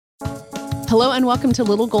Hello and welcome to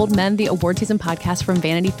Little Gold Men, the award season podcast from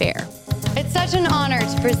Vanity Fair. It's such an honor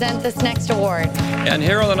to present this next award. And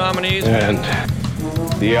here are the nominees. And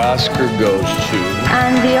the Oscar goes to...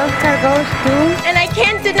 And the Oscar goes to... And I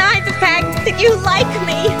can't deny the fact that you like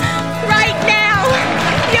me. Right now.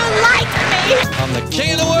 You like me. I'm the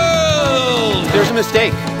king of the world. There's a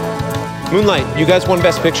mistake. Moonlight, you guys won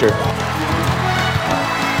Best Picture.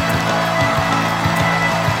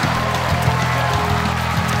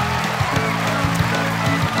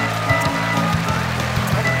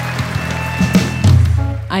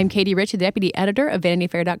 I'm Katie Rich, the deputy editor of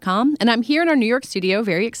VanityFair.com, and I'm here in our New York studio,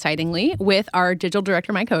 very excitingly, with our digital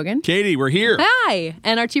director, Mike Hogan. Katie, we're here. Hi!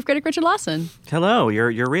 And our chief critic, Richard Lawson. Hello,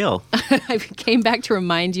 you're real. I came back to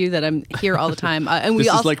remind you that I'm here all the time. And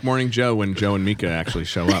this is like Morning Joe when Joe and Mika actually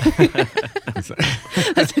show up.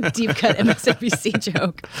 That's a deep cut MSNBC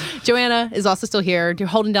joke. Joanna is also still here. You're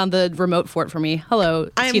holding down the remote fort for me. Hello,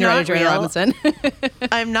 senior editor Joanna Robinson.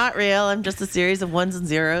 I'm not real. I'm just a series of ones and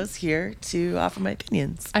zeros here to offer my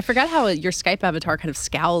opinions. I forgot how your Skype avatar kind of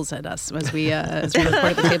scowls at us as we record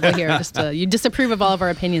at the table here. Just you disapprove of all of our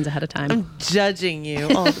opinions ahead of time. I'm judging you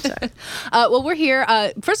all the time. Well, we're here.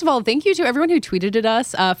 First of all, thank you to everyone who tweeted at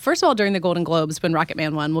us. First of all, during the Golden Globes when Rocket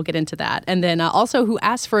Man won, we'll get into that. And then also who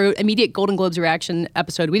asked for immediate Golden Globes reaction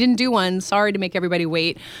episode. We didn't do one. Sorry to make everybody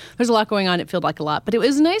wait. There's a lot going on. It felt like a lot. But it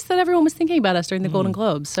was nice that everyone was thinking about us during the Golden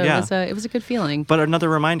Globes. So it was a good feeling. But another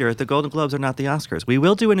reminder, the Golden Globes are not the Oscars. We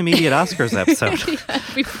will do an immediate Oscars episode.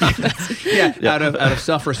 We promise. Out of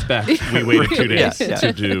self-respect, we waited 2 days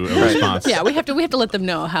to do a response. Yeah, we have to let them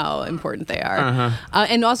know how important they are.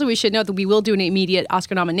 And also, we should note that we will do an immediate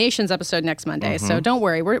Oscar nominations episode next Monday. So don't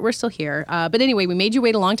worry, we're still here. But anyway, we made you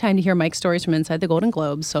wait a long time to hear Mike's stories from inside the Golden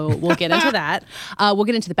Globes. So we'll get into that. We'll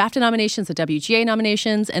get into the BAFTA nominations, the WGA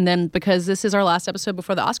nominations, and then because this is our last episode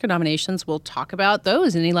before the Oscar nominations, we'll talk about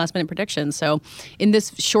those and any last-minute predictions. So in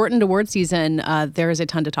this shortened award season, there is a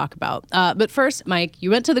ton to talk about. But first, Mike, you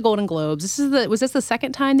went to the Golden Globes. Was this the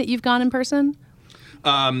second time that you've gone in person?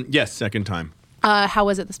 Yes, second time. How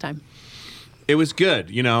was it this time? It was good.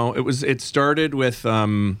 It started with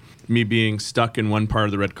me being stuck in one part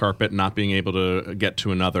of the red carpet and not being able to get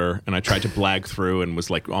to another, and I tried to blag through and was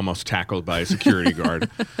like almost tackled by a security guard.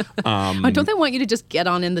 Don't they want you to just get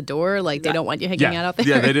on in the door? Like they don't want you hanging out there?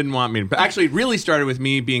 Yeah, they didn't want me. But actually, it really started with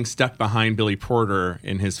me being stuck behind Billy Porter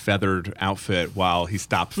in his feathered outfit while he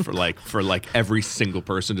stopped for every single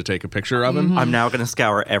person to take a picture of him. I'm now going to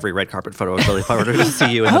scour every red carpet photo of Billy Porter to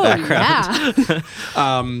see you in the background.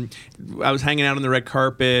 Yeah. I was hanging out on the red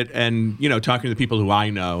carpet and, talking to the people who I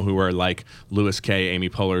know who are like Louis Kay, Amy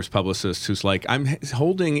Poehler's publicist, who's like, I'm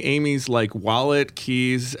holding Amy's like wallet,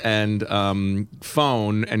 keys, and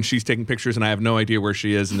phone, and she's taking pictures, and I have no idea where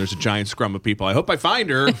she is, and there's a giant scrum of people. I hope I find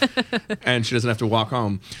her, and she doesn't have to walk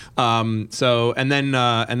home. And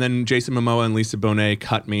then Jason Momoa and Lisa Bonet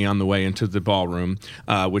cut me on the way into the ballroom,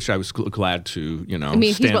 which I was glad to, I mean,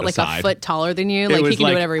 he's stand aside. a foot taller than you. Like he can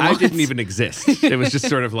do whatever he wants. I didn't even exist. It was just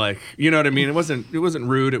sort of like, you know what I mean? It wasn't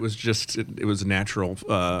rude. It was just it was a natural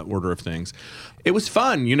order of things. It was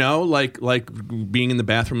fun, like being in the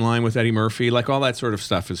bathroom line with Eddie Murphy, like all that sort of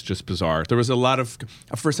stuff is just bizarre. There was a lot of,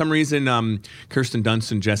 for some reason, Kirsten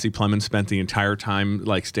Dunst and Jesse Plemons spent the entire time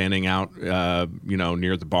like standing out,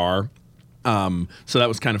 near the bar. So that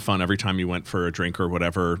was kind of fun. Every time you went for a drink or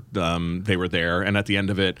whatever, they were there. And at the end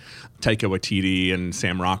of it, Taika Waititi and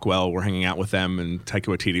Sam Rockwell were hanging out with them. And Taika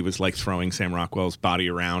Waititi was like throwing Sam Rockwell's body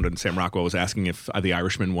around. And Sam Rockwell was asking if The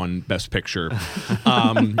Irishman won Best Picture.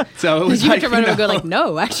 So it was you have to run and go like,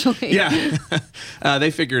 no, actually. Yeah. They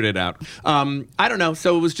figured it out. I don't know.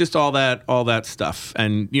 So it was just all that stuff.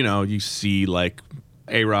 And, you see like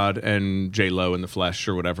A-Rod and J-Lo in the flesh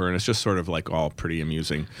or whatever, and it's just sort of like all pretty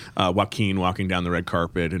amusing. Joaquin walking down the red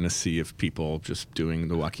carpet in a sea of people just doing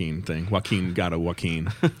the Joaquin thing. Joaquin got a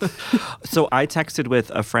Joaquin. So I texted with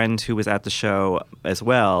a friend who was at the show as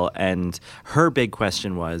well, and her big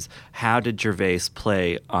question was, how did Gervais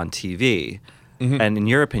play on TV? Mm-hmm. And in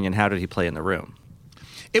your opinion, how did he play in the room?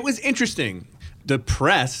 It was interesting. The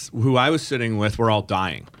press, who I was sitting with, were all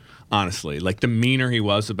dying. Honestly, like the meaner he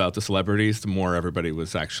was about the celebrities, the more everybody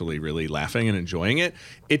was actually really laughing and enjoying it.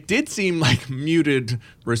 It did seem like muted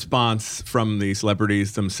response from the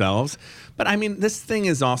celebrities themselves. But I mean, this thing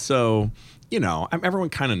is also, everyone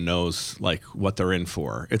kind of knows like what they're in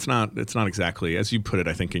for. It's not exactly, as you put it,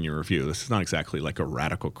 I think in your review, this is not exactly like a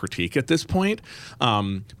radical critique at this point.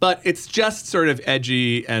 But it's just sort of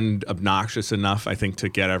edgy and obnoxious enough, I think, to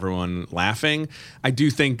get everyone laughing. I do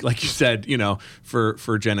think, like you said,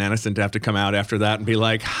 for Jen Aniston to have to come out after that and be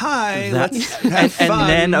like, "Hi, let's have fun."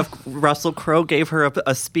 And then Russell Crowe gave her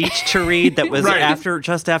a speech to read that was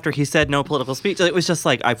just after he said no political speech. It was just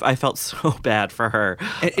like I felt so bad for her.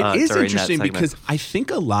 It is interesting because I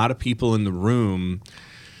think a lot of people in the room,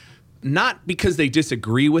 not because they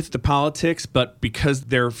disagree with the politics, but because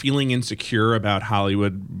they're feeling insecure about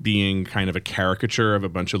Hollywood being kind of a caricature of a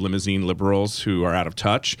bunch of limousine liberals who are out of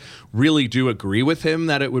touch, really do agree with him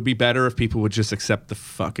that it would be better if people would just accept the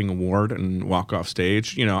fucking award and walk off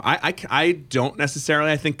stage. I don't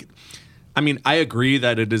necessarily. I agree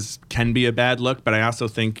that it can be a bad look, but I also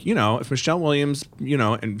think, if Michelle Williams,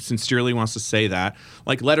 and sincerely wants to say that,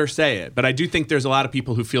 like, let her say it. But I do think there's a lot of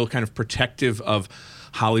people who feel kind of protective of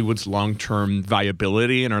Hollywood's long-term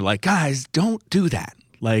viability and are like, guys, don't do that.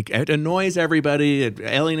 Like, it annoys everybody. It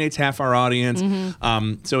alienates half our audience.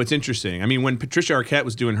 So it's interesting. I mean, when Patricia Arquette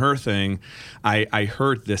was doing her thing, I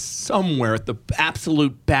heard this somewhere at the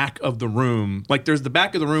absolute back of the room. Like, there's the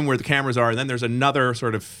back of the room where the cameras are, and then there's another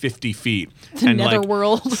sort of 50 feet. The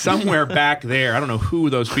netherworld. Somewhere back there, I don't know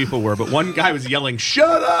who those people were, but one guy was yelling,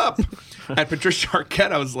 "Shut up!" at Patricia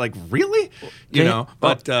Arquette. I was like, really?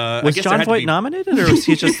 But was Jon Voight nominated, or was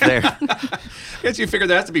he just there? I guess you figure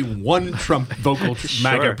there has to be one Trump vocal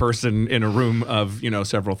MAGA person in a room of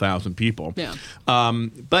several thousand people. Yeah.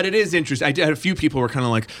 But it is interesting. I had a few people were kind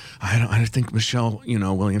of like, I think Michelle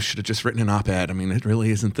Williams should have just written an op-ed. I mean, it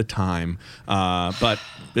really isn't the time. But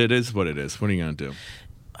it is what it is. What are you going to do?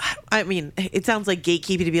 I mean, it sounds like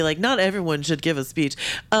gatekeeping to be like, not everyone should give a speech.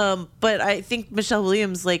 But I think Michelle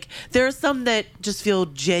Williams, like, there are some that just feel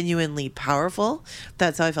genuinely powerful.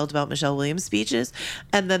 That's how I felt about Michelle Williams' speeches.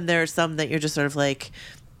 And then there are some that you're just sort of like,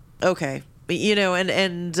 okay.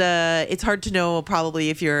 And it's hard to know probably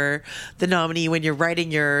if you're the nominee when you're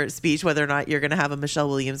writing your speech, whether or not you're going to have a Michelle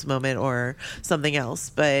Williams moment or something else.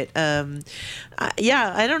 But I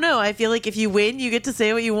don't know. I feel like if you win, you get to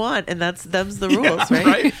say what you want, and them's the rules,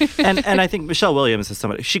 right? and I think Michelle Williams is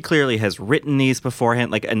somebody, she clearly has written these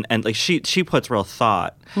beforehand, like and like she puts real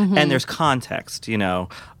thought, and there's context,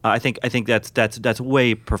 I think that's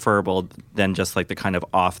way preferable than just like the kind of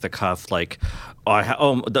off the cuff, like,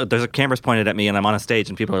 there's a camera's pointed at me and I'm on a stage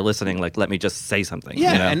and people are listening, like, let me just say something.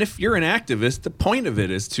 Yeah, and if you're an activist, the point of it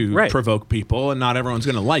is to provoke people, and not everyone's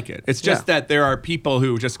going to like it. It's just that there are people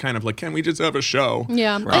who just kind of like, can we just have a show?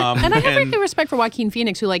 Yeah, and I have really good respect for Joaquin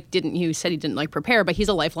Phoenix, who said he didn't prepare, but he's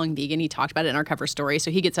a lifelong vegan. He talked about it in our cover story, so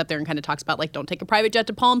he gets up there and kind of talks about like, don't take a private jet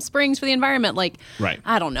to Palm Springs for the environment. Like,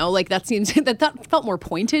 I don't know, like that seems that felt more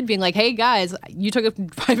pointed, being like, hey guys, you took a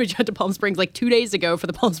private jet to Palm Springs like 2 days ago for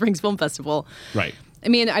the Palm Springs Film Festival. Right. I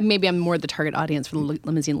mean, maybe I'm more the target audience for the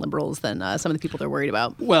limousine liberals than some of the people they're worried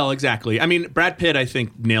about. Well, exactly. I mean, Brad Pitt, I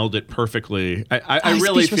think, nailed it perfectly. I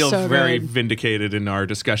really feel very vindicated in our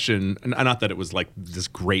discussion. Not that it was like this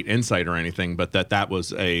great insight or anything, but that was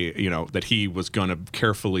that he was going to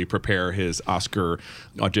carefully prepare his Oscar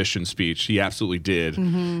audition speech. He absolutely did.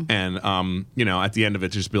 And, at the end of it,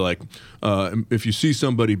 just be like, if you see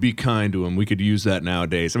somebody, be kind to them. We could use that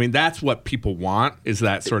nowadays. I mean, that's what people want, is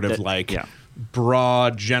that sort of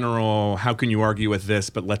broad, general, how can you argue with this,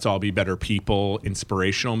 but let's all be better people,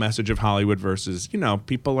 inspirational message of Hollywood versus,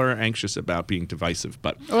 people are anxious about being divisive.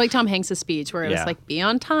 Or like Tom Hanks' speech, where it was like, be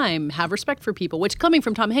on time, have respect for people, which coming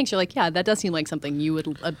from Tom Hanks, you're like, yeah, that does seem like something you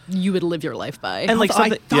would live your life by. And like, I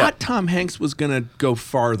thought Tom Hanks was going to go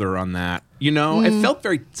farther on that. It felt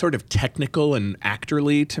very sort of technical and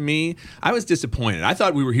actorly to me. I was disappointed. I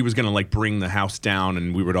thought he was going to like bring the house down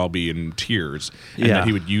and we would all be in tears, and that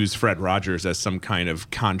he would use Fred Rogers as some kind of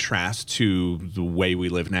contrast to the way we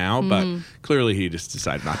live now. But clearly, he just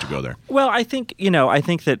decided not to go there. Well, I think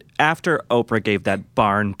that after Oprah gave that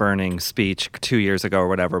barn-burning speech 2 years ago or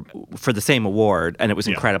whatever for the same award, and it was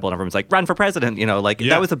incredible, and everyone's like, "Run for president!"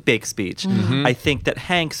 That was a big speech. I think that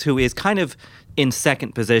Hanks, who is kind of in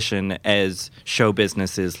second position as show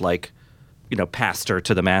business's pastor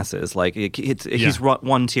to the masses, he's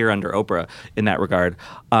one tier under Oprah in that regard,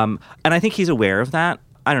 and I think he's aware of that.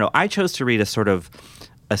 I don't know. I chose to read a sort of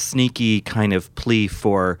a sneaky kind of plea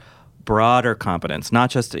for broader competence,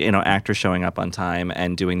 not just actors showing up on time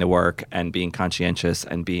and doing the work and being conscientious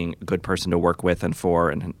and being a good person to work with and for,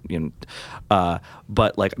 and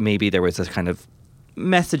but like maybe there was this kind of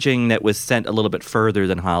messaging that was sent a little bit further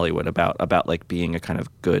than Hollywood about like being a kind of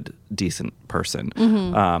good, decent person.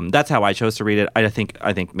 That's how I chose to read it. I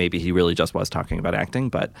think maybe he really just was talking about acting,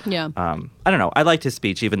 but Yeah. I don't know. I liked his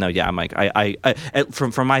speech, even though I'm like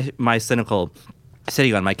from my cynical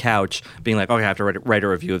sitting on my couch being like, okay, I have to write a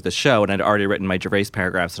review of the show, and I'd already written my Gervais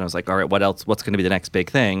paragraphs, and I was like, all right, what else? What's going to be the next big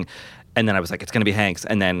thing? And then I was like, it's going to be Hanks,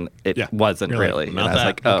 and then it wasn't really. And I was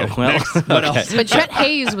like, oh, Okay. well, Next. What else? But Chet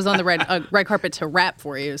Hayes was on the red carpet to rap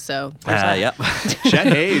for you, so there's that. yep. Chet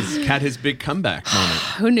Hayes had his big comeback moment.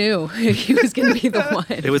 Who knew he was going to be the one?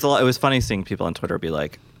 It was funny seeing people on Twitter be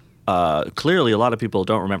like, clearly a lot of people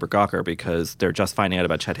don't remember Gawker because they're just finding out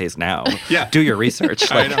about Chet Hayes now. Yeah. Do your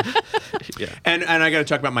research. I know. Yeah. And I got to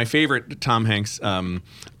talk about my favorite Tom Hanks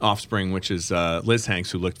offspring, which is Liz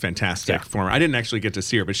Hanks, who looked fantastic. Yeah. Former, I didn't actually get to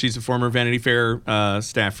see her, but she's a former Vanity Fair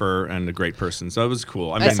staffer and a great person. So it was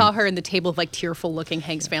cool. I saw her in the table of like tearful looking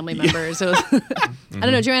Hanks family members. It was, I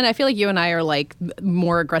don't know, Joanna, I feel like you and I are like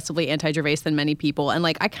more aggressively anti-Gervais than many people. And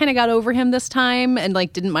like I kind of got over him this time and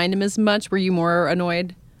like didn't mind him as much. Were you more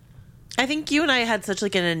annoyed? I think you and I had such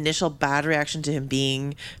like an initial bad reaction to him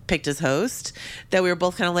being picked as host that we were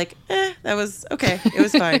both kind of like, that was okay. It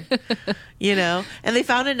was fine. And they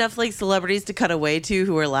found enough like celebrities to cut away to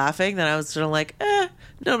who were laughing that I was sort of like,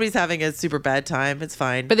 nobody's having a super bad time. It's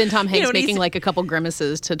fine. But then Tom Hanks and making like a couple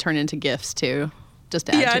grimaces to turn into gifs too. Just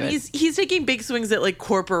to add yeah, to and it. he's taking big swings at like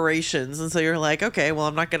corporations, and so you're like, okay, well,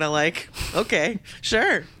 I'm not gonna like, okay,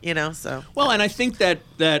 sure, so. Well, and I think that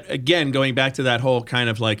again, going back to that whole kind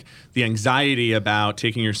of like the anxiety about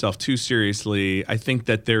taking yourself too seriously, I think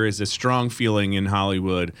that there is a strong feeling in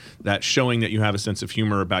Hollywood that showing that you have a sense of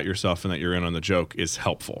humor about yourself and that you're in on the joke is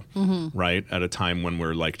helpful, right? At a time when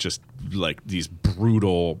we're like just like these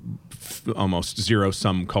brutal, almost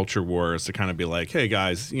zero-sum culture wars, to kind of be like, hey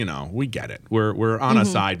guys, we get it. We're on a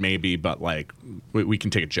side maybe, but like we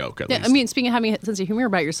can take a joke at least. I mean, speaking of having a sense of humor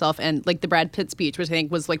about yourself, and like the Brad Pitt speech, which I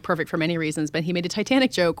think was like perfect for many reasons, but he made a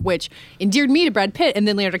Titanic joke which endeared me to Brad Pitt, and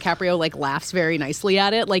then Leonardo DiCaprio like laughs very nicely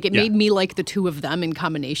at it. Like it made me like the two of them in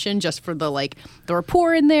combination, just for the like the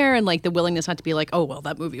rapport in there and like the willingness not to be like, oh well,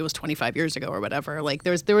 that movie was 25 years ago or whatever. Like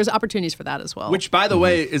there was opportunities for that as well. Which, by the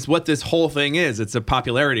way, is what this whole thing is. It's a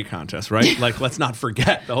popularity contest, right? Like, let's not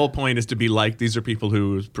forget, the whole point is to be liked. These are people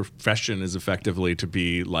whose profession is effectively to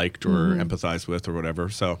be liked or empathized with or whatever.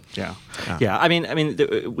 So yeah. I mean,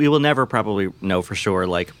 we will never probably know for sure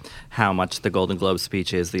like how much the Golden Globe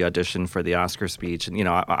speech is the audition for the Oscar speech. And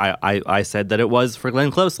I said that it was for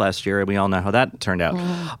Glenn Close last year, and we all know how that turned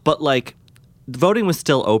out. But like, voting was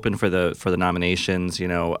still open for the nominations,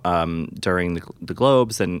 during the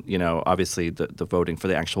Globes, and obviously the voting for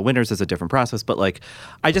the actual winners is a different process. But like,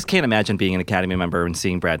 I just can't imagine being an Academy member and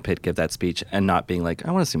seeing Brad Pitt give that speech and not being like,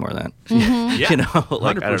 I want to see more of that.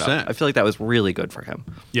 Like 100%. I don't know. I feel like that was really good for him.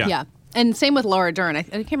 Yeah. And same with Laura Dern. I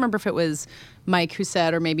can't remember if it was Mike who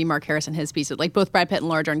said, or maybe Mark Harris in his piece, that like both Brad Pitt and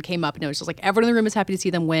Laura Dern came up and it was just like everyone in the room is happy to see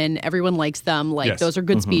them win. Everyone likes them. Like those are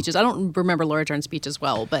good speeches. I don't remember Laura Dern's speech as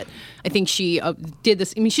well, but I think she did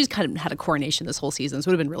this. I mean, she's kind of had a coronation this whole season, so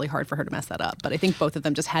it would have been really hard for her to mess that up. But I think both of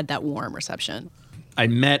them just had that warm reception. I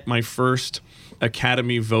met my first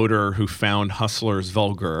Academy voter who found Hustlers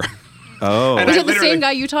vulgar. Oh. Was it the same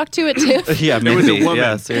guy you talked to at TIFF? Yeah, maybe. It was a woman.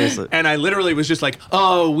 Yeah, seriously. And I literally was just like,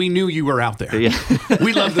 oh, we knew you were out there. Yeah.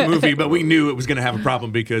 We love the movie, but we knew it was going to have a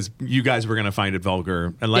problem because you guys were going to find it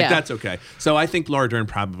vulgar. And like, that's okay. So I think Laura Dern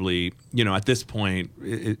probably, at this point,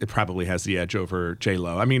 it probably has the edge over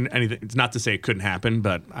J-Lo. I mean, it's not to say it couldn't happen,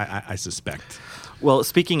 but I suspect. Well,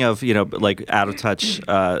 speaking of, like out of touch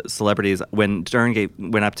celebrities, when Dern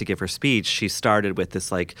went up to give her speech, she started with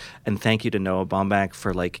this like, and thank you to Noah Baumbach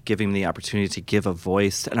for like giving me the opportunity to give a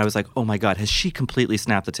voice. And I was like, oh my God, has she completely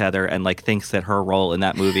snapped the tether and like thinks that her role in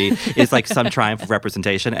that movie is like some triumph of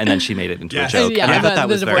representation? And then she made it into a joke. Yeah, and I thought that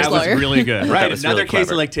was really good. Right. Another really case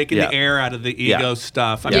clever. of like taking the air out of the ego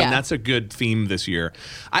stuff. I mean, that's a good theme this year.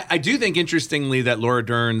 I do think, interestingly, that Laura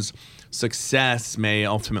Dern's success may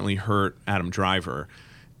ultimately hurt Adam Driver.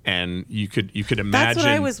 And you could imagine that's what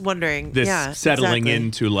I was wondering. This settling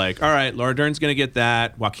into like, all right, Laura Dern's going to get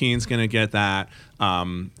that, Joaquin's going to get that,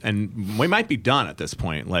 and we might be done at this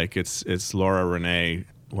point. Like it's Laura, Renee,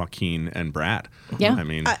 Joaquin, and Brad. Yeah, I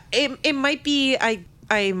mean, it might be.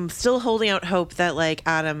 I'm still holding out hope that like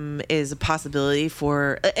Adam is a possibility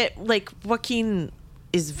for like Joaquin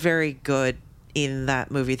is very good in that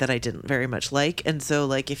movie that I didn't very much like, and so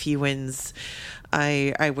like if he wins,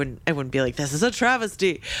 I wouldn't be like, this is a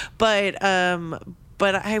travesty, but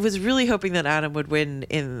But I was really hoping that Adam would win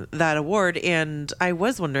in that award, and I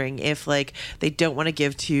was wondering if like they don't want to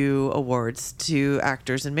give 2 awards to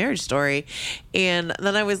actors in Marriage Story. And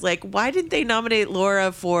then I was like, why didn't they nominate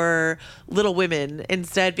Laura for Little Women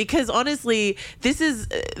instead? Because honestly,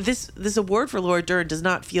 this award for Laura Dern does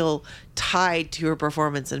not feel tied to her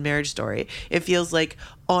performance in Marriage Story. It feels like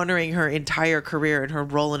honoring her entire career and her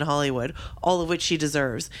role in Hollywood, all of which she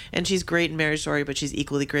deserves. And she's great in Marriage Story, but she's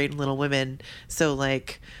equally great in Little Women. So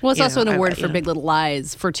like, well, it's also an award for Big Little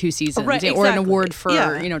Lies for 2 seasons, right, or an award for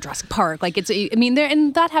Jurassic Park. Like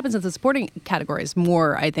and that happens in the supporting categories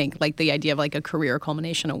more. I think like the idea of like a career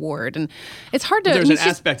culmination award, and it's hard to. There's an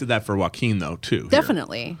aspect of that for Joaquin though too.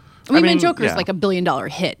 Definitely. Here. I mean, Joker's like $1 billion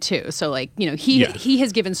hit too. So like, he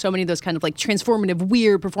has given so many of those kind of like transformative,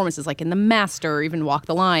 weird performances, like in The Master, or even Walk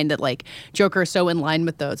the Line, that like Joker is so in line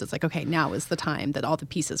with those. It's like, okay, now is the time that all the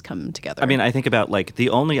pieces come together. I mean, I think about like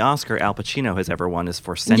the only Oscar Al Pacino has ever won is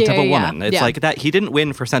for Scent of a Woman. It's like that. He didn't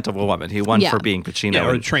win for Scent of a Woman. He won for being Pacino.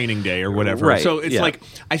 Or Training Day or whatever. Right. So it's like,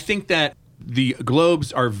 I think that the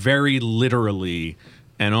Globes are very literally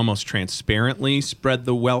and almost transparently spread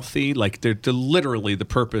the wealthy. Like they're literally, the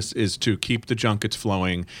purpose is to keep the junkets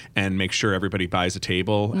flowing and make sure everybody buys a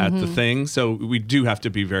table at the thing. So we do have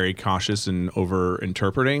to be very cautious in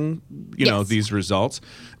over-interpreting, these results.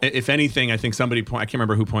 If anything, I think I can't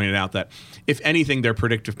remember who pointed out that if anything, their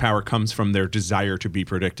predictive power comes from their desire to be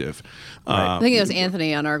predictive. I think it was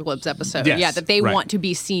Anthony on our Globes episode. Yes, that they want to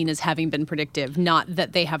be seen as having been predictive, not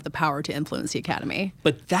that they have the power to influence the Academy.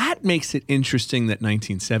 But that makes it interesting that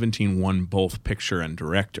 1917 won both picture and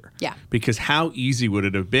director. Yeah. Because how easy would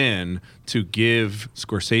it have been to give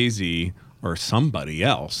Scorsese or somebody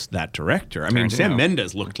else that director? I mean, Sam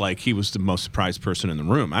Mendes looked like he was the most surprised person in the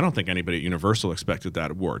room. I don't think anybody at Universal expected that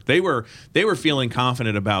award. They were feeling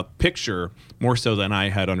confident about picture more so than I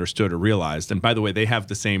had understood or realized. And by the way, they have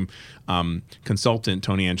the same consultant,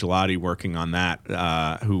 Tony Angelotti, working on that,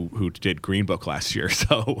 who did Green Book last year.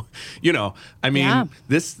 So,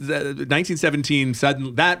 this 1917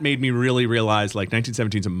 suddenly that made me really realize like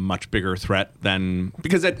 1917 is a much bigger threat than,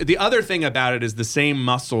 because the other thing about it is the same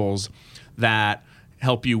muscles that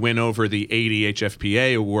help you win over the 80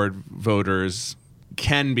 HFPA award voters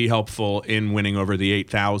can be helpful in winning over the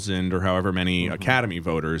 8,000 or however many Academy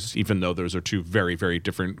voters, even though those are 2 very, very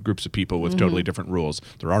different groups of people with totally different rules.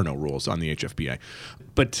 There are no rules on the HFPA.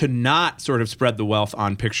 But to not sort of spread the wealth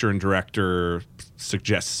on picture and director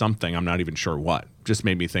suggests something. I'm not even sure what. Just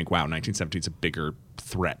made me think, wow, 1917 is a bigger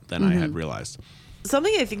threat than I had realized.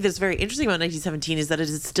 Something I think that's very interesting about 1917 is that it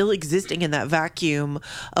is still existing in that vacuum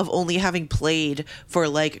of only having played for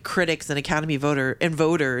like critics and Academy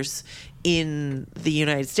voters in the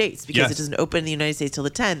United States, because it doesn't open in the United States till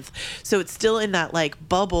the 10th. So it's still in that like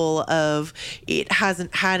bubble of it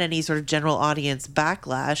hasn't had any sort of general audience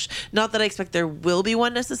backlash. Not that I expect there will be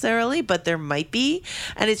one necessarily, but there might be.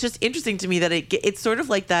 And it's just interesting to me that it's sort of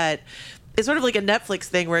like that. It's sort of like a Netflix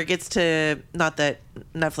thing where it gets to, not that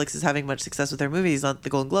Netflix is having much success with their movies on the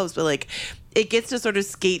Golden Globes, but like it gets to sort of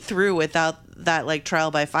skate through without that like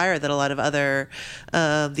trial by fire that a lot of other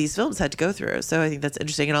these films had to go through. So I think that's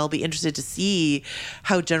interesting, and I'll be interested to see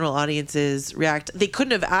how general audiences react. They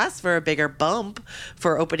couldn't have asked for a bigger bump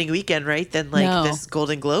for opening weekend, right? Than like this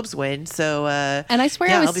Golden Globes win. So and I swear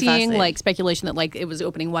I was seeing like speculation that like it was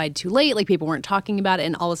opening wide too late, like people weren't talking about it,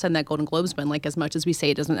 and all of a sudden that Golden Globes win, like as much as we say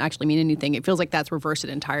it doesn't actually mean anything, it feels like that's reversed it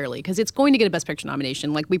entirely, because it's going to get a Best Picture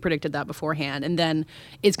nomination, like we predicted that beforehand, and then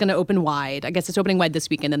it's going to open wide. I guess it's opening wide this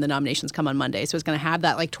weekend, and the nominations come on Monday, so it's going to have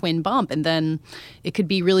that like twin bump, and then it could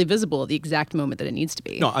be really visible at the exact moment that it needs to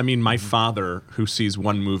be. No, I mean, my father, who sees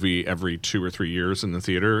one movie every 2 or 3 years in the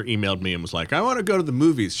theater, emailed me and was like, I want to go to the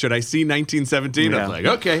movies. Should I see 1917? I was like,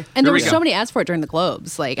 okay. And there were so many ads for it during the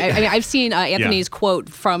Globes. Like, I've seen Anthony's quote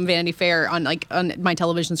from Vanity Fair on my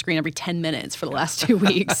television screen every 10 minutes for the last 2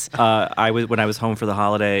 weeks. When I was home for the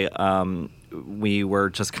holiday, we were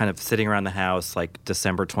just kind of sitting around the house like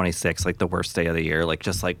December 26th, like the worst day of the year, like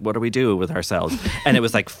just like, what do we do with ourselves? And it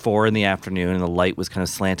was like 4 p.m, and the light was kind of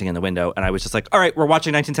slanting in the window, and I was just like, all right, we're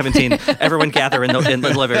watching 1917. Everyone gather in the living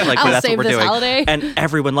room. Like, that's what we're doing. Holiday. And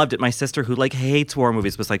everyone loved it. My sister, who like hates war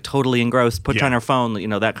movies, was like totally engrossed, put on her phone,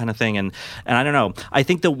 that kind of thing. And I don't know. I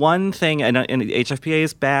think the one thing, and HFPA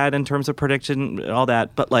is bad in terms of prediction, all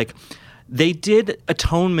that, but like, they did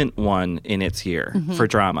Atonement won in its year for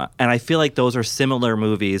drama. And I feel like those are similar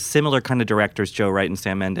movies, similar kind of directors, Joe Wright and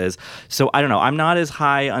Sam Mendes. So I don't know. I'm not as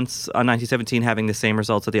high on 1917 having the same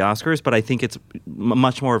results at the Oscars, but I think it's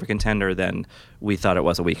much more of a contender than we thought it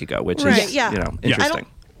was a week ago, which is interesting.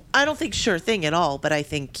 I don't think sure thing at all, but I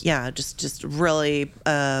think, just really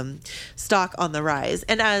stock on the rise.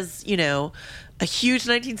 And as, a huge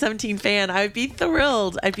 1917 fan, I would be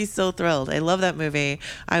thrilled. I'd be so thrilled. I love that movie.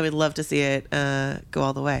 I would love to see it go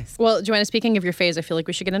all the way. Well, Joanna, speaking of your phase, I feel like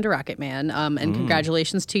we should get into Rocket Man. And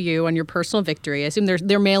congratulations to you on your personal victory. I assume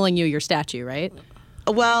they're mailing you your statue, right?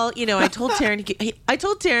 Well, I told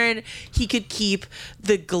Taryn he could keep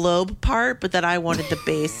the globe part, but that I wanted the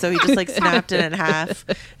base. So he just snapped it in half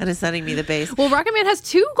and is sending me the base. Well, Rocket Man has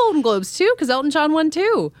 2 Golden Globes too, because Elton John won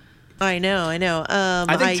 2. I know.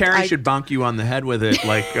 I think Taryn should bonk you on the head with it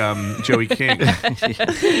like Joey King.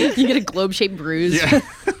 You get a globe-shaped bruise. Yeah.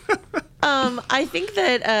 I think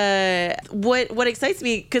that what excites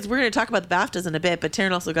me, because we're going to talk about the BAFTAs in a bit, but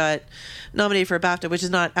Taryn also got nominated for a BAFTA, which is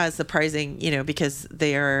not as surprising, because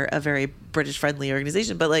they are a very British-friendly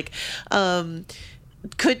organization. But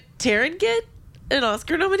could Taryn get an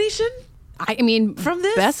Oscar nomination? I mean, from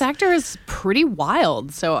this, Best Actor is pretty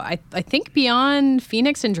wild. So I think beyond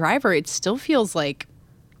Phoenix and Driver, it still feels like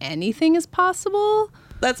anything is possible.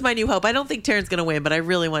 That's my new hope. I don't think Taryn's going to win, but I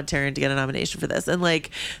really want Taryn to get a nomination for this. And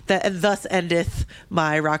and thus endeth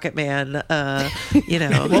my Rocket Man, Well,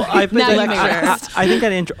 I think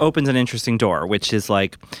that opens an interesting door, which is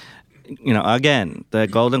again, the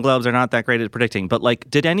Golden Globes are not that great at predicting, but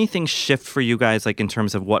did anything shift for you guys in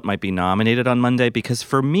terms of what might be nominated on Monday? Because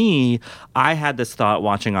for me, I had this thought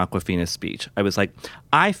watching Awkwafina's speech. I was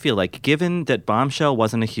I feel like given that Bombshell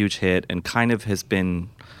wasn't a huge hit and kind of has been,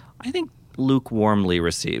 I think, lukewarmly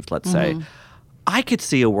received, let's say, I could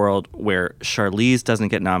see a world where Charlize doesn't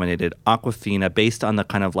get nominated, Awkwafina, based on the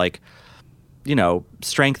kind of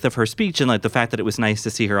strength of her speech and the fact that it was nice to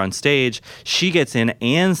see her on stage, she gets in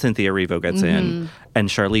and Cynthia Erivo gets in, and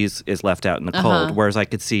Charlize is left out in the cold. Whereas I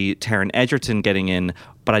could see Taron Egerton getting in,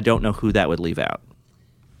 but I don't know who that would leave out.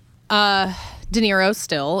 De Niro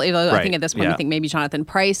still. Right. I think at this point, I think maybe Jonathan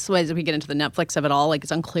Pryce. As we get into the Netflix of it all, it's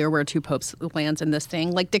unclear where Two Popes lands in this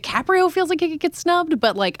thing. DiCaprio feels like he could get snubbed,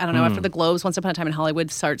 but I don't know. After the Globes, Once Upon a Time in Hollywood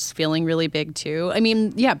starts feeling really big too. I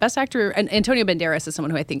mean, yeah, Best Actor and Antonio Banderas is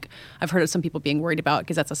someone who I think I've heard of some people being worried about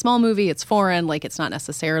because that's a small movie, it's foreign, it's not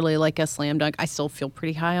necessarily a slam dunk. I still feel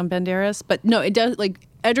pretty high on Banderas, but no, it does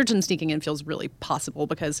Egerton sneaking in feels really possible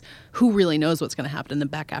because who really knows what's going to happen in the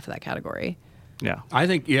back half of that category. Yeah. I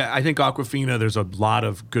think Awkwafina, there's a lot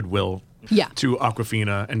of goodwill to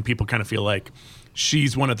Awkwafina, and people kind of feel like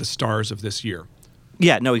she's one of the stars of this year.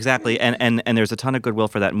 Yeah, no, exactly. And there's a ton of goodwill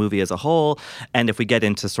for that movie as a whole. And if we get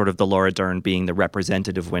into sort of the Laura Dern being the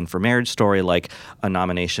representative win for Marriage Story, a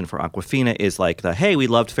nomination for Awkwafina is hey, we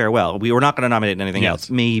loved Farewell. We were not going to nominate anything else,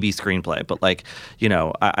 maybe screenplay. But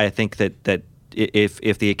I think that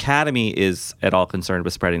if the Academy is at all concerned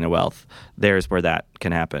with spreading the wealth, there's where that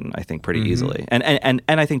can happen, I think, pretty easily. And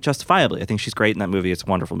I think justifiably. I think she's great in that movie. It's a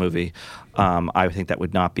wonderful movie. I think that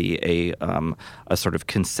would not be a sort of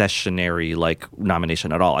concessionary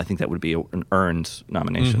nomination at all. I think that would be an earned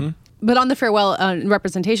nomination. But on the Farewell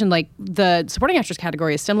representation, the supporting actress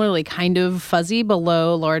category is similarly kind of fuzzy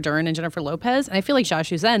below Laura Dern and Jennifer Lopez. And I feel like Jia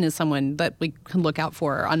Shuzhen is someone that we can look out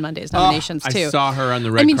for on Monday's nominations too. I saw her on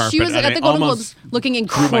the red carpet. She was at the Golden Globes looking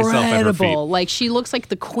incredible. She looks like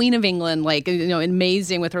the Queen of England,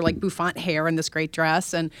 amazing with her bouffant hair and this great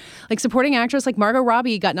dress. And supporting actress Margot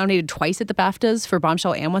Robbie got nominated twice at the BAFTAs for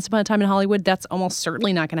Bombshell and Once Upon a Time in Hollywood. That's almost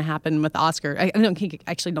certainly not going to happen with the Oscar. I don't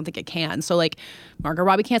think it can. So Margot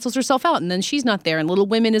Robbie cancels herself out, and then she's not there, and Little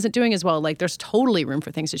Women isn't doing as well. There's totally room for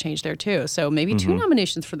things to change there too. So maybe 2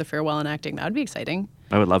 nominations for the Farewell in acting. That would be exciting.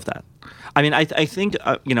 I would love that. I mean, I think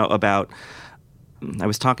about. I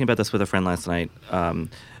was talking about this with a friend last night.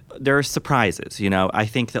 There are surprises. I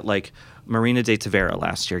think that Marina de Tavera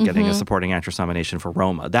last year getting a supporting actress nomination for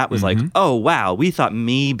Roma. That was oh wow, we thought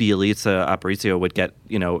maybe Elisa Aparicio would get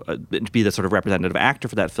be the sort of representative actor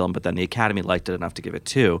for that film, but then the Academy liked it enough to give it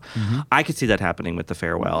 2. I could see that happening with The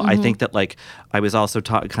Farewell. I think that I was also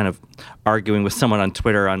kind of arguing with someone on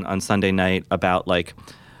Twitter on Sunday night about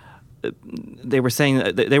they were saying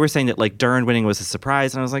that Dern winning was a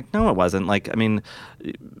surprise, and I was like, no, it wasn't. I mean,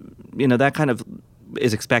 that kind of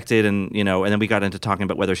is expected, and then we got into talking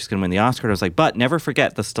about whether she's going to win the Oscar. And I was like, but never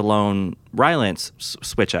forget the Stallone Rylance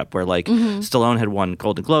switch up, where Stallone had won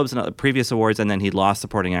Golden Globes and other previous awards, and then he lost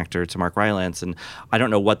supporting actor to Mark Rylance. And I don't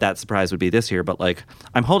know what that surprise would be this year, but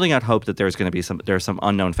I'm holding out hope that there's going to be there's some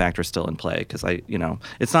unknown factors still in play, because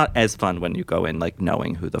it's not as fun when you go in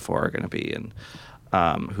knowing who the 4 are going to be and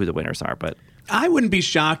who the winners are. But I wouldn't be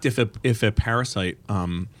shocked if a Parasite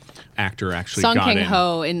actor actually Song got in.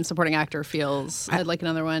 Kang-ho in supporting actor feels I'd like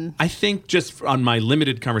another one. I think just on my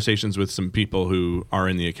limited conversations with some people who are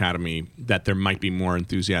in the Academy that there might be more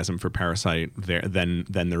enthusiasm for Parasite there than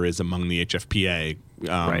there is among the HFPA.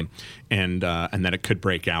 Right. And that it could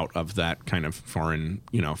break out of that kind of foreign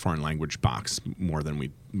language box more than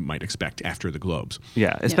we might expect after the Globes.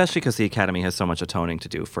 Yeah, especially because the Academy has so much atoning to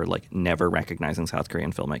do for like never recognizing South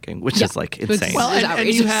Korean filmmaking, which is like insane. Well,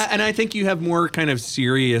 and I think you have more kind of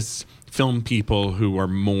serious film people who are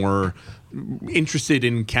more interested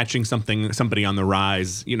in catching somebody on the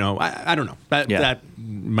rise. I don't know. That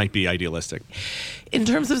might be idealistic. In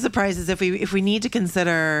terms of surprises, if we need to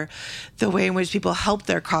consider the way in which people help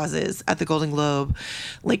their causes at the Golden Globe,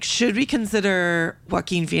 like, should we consider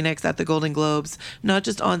Joaquin Phoenix at the Golden Globes, not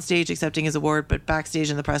just on stage accepting his award, but backstage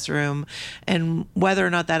in the press room, and whether or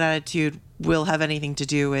not that attitude will have anything to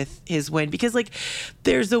do with his win? Because, like,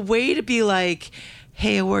 there's a way to be like,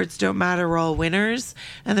 hey, awards don't matter, we're all winners,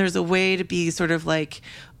 and there's a way to be sort of like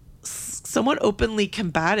somewhat openly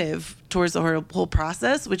combative towards the whole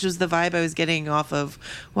process, which was the vibe I was getting off of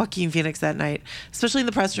Joaquin Phoenix that night, especially in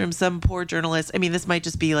the press room. Some poor journalist, I mean, this might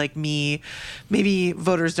just be like me, maybe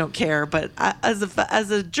voters don't care, but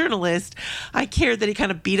as a journalist, I cared that he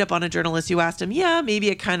kind of beat up on a journalist who asked him, maybe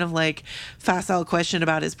a kind of like facile question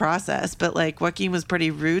about his process, but like Joaquin was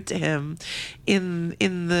pretty rude to him in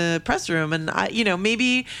the press room, and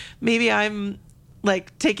maybe I'm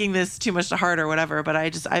like taking this too much to heart or whatever, but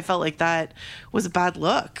I felt like that was a bad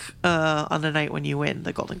look on the night when you win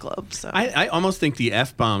the Golden Globe. So I almost think the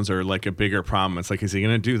F-bombs are like a bigger problem. It's like, is he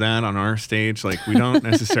going to do that on our stage? Like, we don't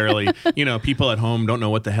necessarily, people at home don't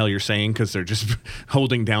know what the hell you're saying because they're just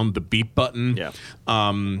holding down the beep button. Yeah.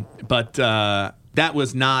 But that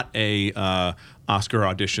was not a Oscar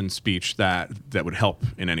audition speech that would help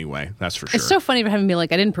in any way. That's for sure. It's so funny for having me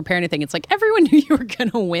like, I didn't prepare anything. It's like everyone knew you were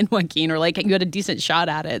going to win, Joaquin, or like you had a decent shot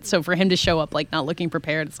at it. So for him to show up like not looking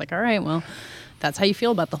prepared, it's like, all right, well, that's how you feel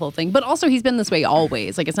about the whole thing. But also he's been this way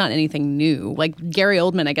always. Like, it's not anything new. Like, Gary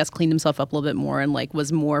Oldman, I guess, cleaned himself up a little bit more and like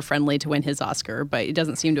was more friendly to win his Oscar, but it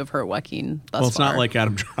doesn't seem to have hurt Joaquin thus far. Well, it's not like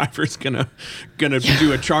Adam Driver's gonna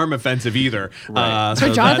do a charm offensive either. Right.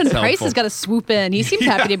 So Jonathan Pryce has got to swoop in. He seems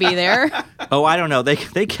happy to be there. Oh, I don't know.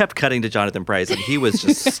 They kept cutting to Jonathan Pryce, and he was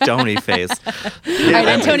just stony faced. All right,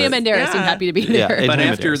 Antonio Banderas seemed happy to be there. But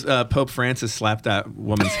after Pope Francis slapped that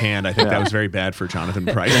woman's hand, I think that was very bad for Jonathan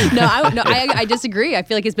Pryce. I disagree. I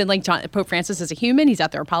feel like it's been like Pope Francis is a human. He's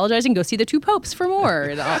out there apologizing. Go see the two popes for more.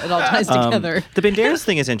 It all ties together. The Banderas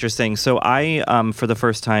thing is interesting. So I, for the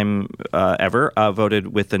first time ever,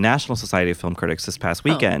 voted with the National Society of Film Critics this past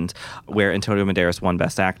weekend, where Antonio Banderas won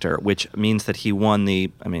Best Actor, which means that he won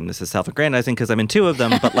this is self-aggrandizing because I'm in two of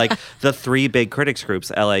them, but like the three big critics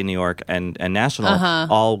groups, LA, New York, and National,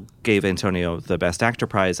 all gave Antonio the Best Actor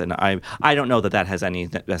prize. And I don't know that has any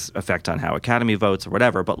effect on how Academy votes or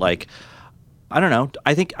whatever, but like, I don't know.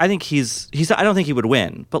 I think he's. I don't think he would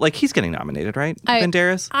win, but like he's getting nominated, right?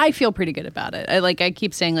 Banderas. I feel pretty good about it. I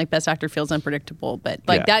keep saying like Best Actor feels unpredictable, but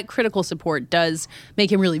like that critical support does make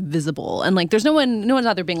him really visible, and like there's no one's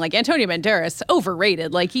out there being like Antonio Banderas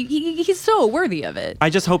overrated. Like he's so worthy of it. I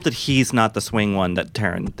just hope that he's not the swing one that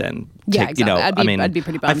Taron then. Yeah, exactly. I'd be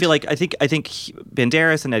pretty bummed. I feel like I think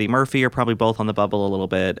Banderas and Eddie Murphy are probably both on the bubble a little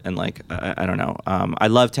bit, and like I don't know. I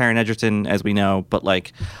love Taron Egerton, as we know, but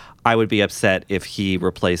like. I would be upset if he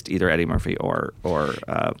replaced either Eddie Murphy or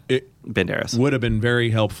Banderas. Would have been very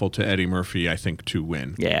helpful to Eddie Murphy, I think, to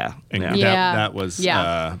win. Yeah. And that was,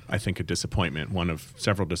 I think, a disappointment, one of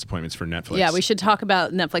several disappointments for Netflix. Yeah, we should talk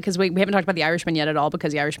about Netflix, because we haven't talked about The Irishman yet at all,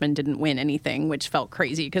 because The Irishman didn't win anything, which felt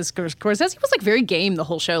crazy, because Scorsese was like very game the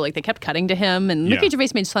whole show. Like they kept cutting to him, and Ricky Gervais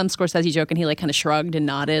made some Scorsese joke, and he like kind of shrugged and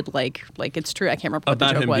nodded, like it's true. I can't remember what the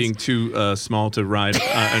joke was. About him being too small to ride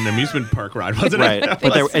an amusement park ride, wasn't it? Right.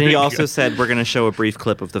 But and he also said, we're going to show a brief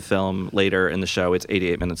clip of the film later in the show. It's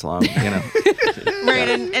 88 minutes long, you know. Right,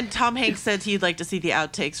 and Tom Hanks said he'd like to see the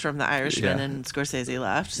outtakes from The Irishman, and Scorsese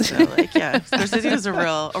laughed. So, like, Scorsese was a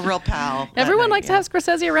real pal. Everyone likes to have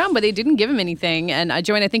Scorsese around, but they didn't give him anything. And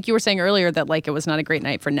Joanne, I think you were saying earlier that like it was not a great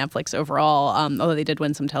night for Netflix overall, although they did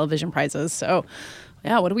win some television prizes. So,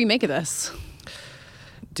 yeah, what do we make of this?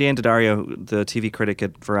 Dan Daddario, the TV critic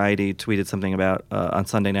at Variety, tweeted something about on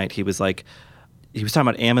Sunday night. He was like, he was talking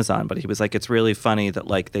about Amazon, but he was like, it's really funny that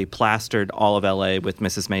like they plastered all of LA with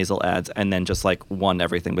Mrs. Maisel ads and then just like won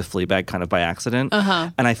everything with Fleabag kind of by accident.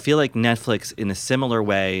 And I feel like Netflix in a similar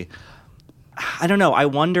way, I don't know. I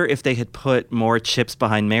wonder if they had put more chips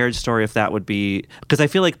behind Marriage Story, if that would be, because I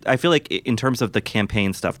feel like in terms of the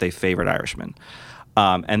campaign stuff, they favored Irishman.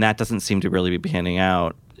 And that doesn't seem to really be panning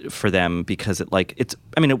out. for them because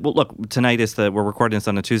look, tonight is we're recording this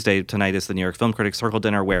on a Tuesday. Tonight is the New York Film Critics Circle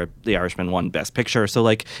dinner where The Irishman won Best Picture. So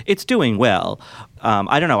like it's doing well.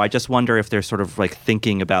 I don't know. I just wonder if they're sort of like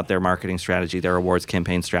thinking about their marketing strategy, their awards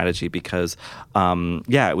campaign strategy, because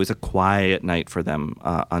it was a quiet night for them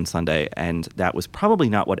on Sunday, and that was probably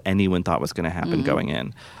not what anyone thought was going to happen going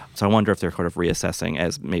in. So I wonder if they're sort of reassessing,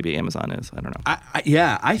 as maybe Amazon is. I don't know.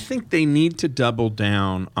 I think they need to double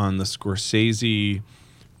down on the Scorsese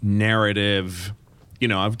narrative. You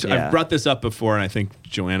know, I've brought this up before, and I think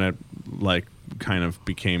Joanna kind of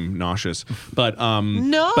became nauseous. But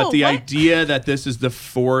the idea that this is the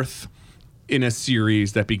fourth in a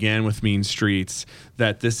series that began with Mean Streets,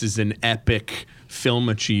 that this is an epic film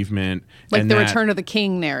achievement. Like the Return of the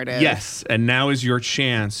King narrative. Yes, and now is your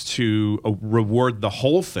chance to reward the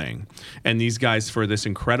whole thing and these guys for this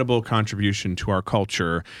incredible contribution to our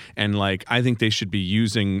culture. And like, I think they should be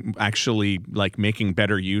making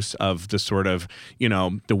better use of the sort of, you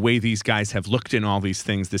know, the way these guys have looked in all these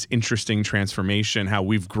things, this interesting transformation, how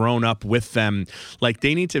we've grown up with them. Like,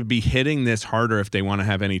 they need to be hitting this harder if they want to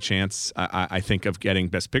have any chance, I think, of getting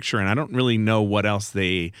Best Picture. And I don't really know what else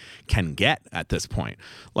they can get at this point.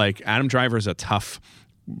 Like, Adam Driver's a tough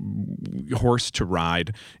horse to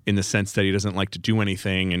ride in the sense that he doesn't like to do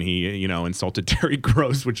anything, and he, you know, insulted Terry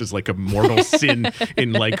Gross, which is like a mortal sin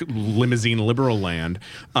in like limousine liberal land.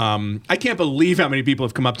 I can't believe how many people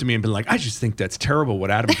have come up to me and been like, I just think that's terrible what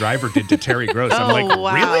Adam Driver did to Terry Gross. I'm like,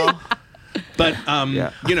 wow. Really? But,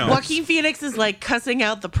 you know. Joaquin Phoenix is like cussing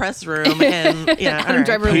out the press room, and Adam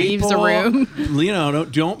Driver leaves the room. You know,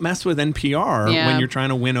 don't mess with NPR when you're trying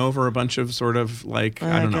to win over a bunch of sort of like,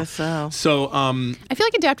 I don't know. So I feel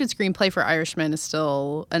like adapted screenplay for Irishman is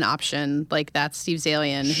still an option. Like, that's Steve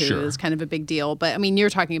Zalian, who is kind of a big deal. But I mean, you're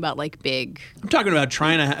talking about like big. I'm talking about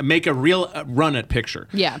trying to make a real run at picture.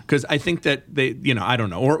 Yeah. Because I think that they, you know, I don't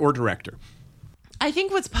know, or director. I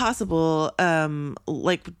think what's possible,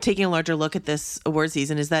 like taking a larger look at this award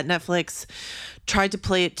season, is that Netflix tried to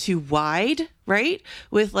play it too wide, right?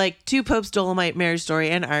 With like Two Popes, Dolomite, Marriage Story,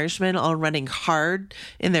 and Irishman all running hard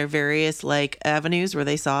in their various like avenues where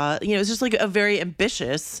they saw, you know, it's just like a very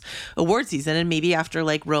ambitious award season. And maybe after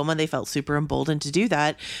like Roma, they felt super emboldened to do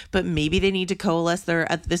that. But maybe they need to coalesce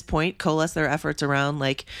their efforts around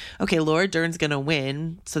like, okay, Laura Dern's gonna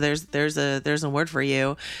win, so there's an award for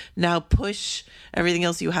you. Now push everything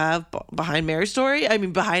else you have behind Marriage Story. I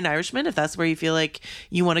mean, behind Irishman, if that's where you feel like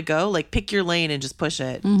you want to go, like pick your lane and just push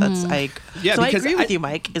it. Mm-hmm. So I agree with you,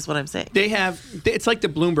 Mike, is what I'm saying. It's like the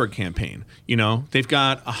Bloomberg campaign, you know? They've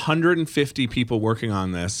got 150 people working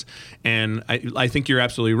on this, and I think you're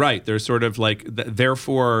absolutely right. There's sort of like,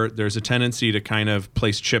 therefore, there's a tendency to kind of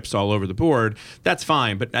place chips all over the board. That's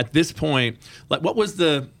fine, but at this point, like, what was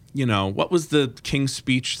the King's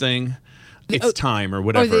Speech thing? It's time or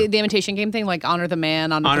whatever. Or the Imitation Game thing, like honor the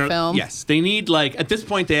man, honor the film. Yes. They need like, at this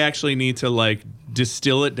point, they actually need to like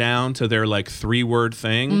distill it down to their like 3-word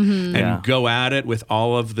thing and go at it with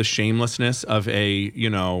all of the shamelessness of a, you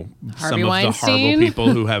know, Harvey some Weinstein. of the horrible people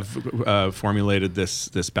who have formulated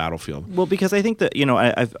this battlefield. Well, because I think that, you know,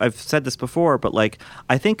 I've said this before, but like,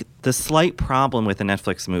 I think the slight problem with a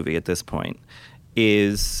Netflix movie at this point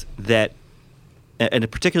is that,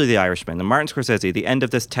 and particularly The Irishman, the Martin Scorsese, the end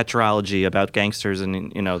of this tetralogy about gangsters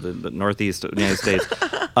in, you know, the Northeast United States,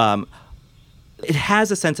 it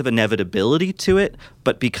has a sense of inevitability to it,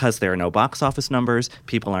 but because there are no box office numbers,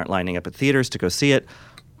 people aren't lining up at theaters to go see it.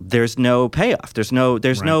 There's no payoff. There's no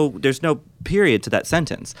period to that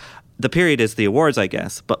sentence. The period is the awards, I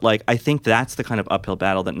guess. But like, I think that's the kind of uphill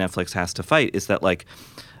battle that Netflix has to fight. Is that like,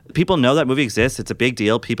 people know that movie exists. It's a big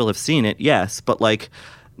deal. People have seen it. Yes, but like,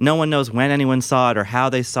 no one knows when anyone saw it or how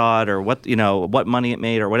they saw it or what, you know, what money it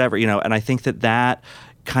made or whatever, you know. And I think that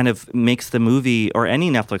kind of makes the movie, or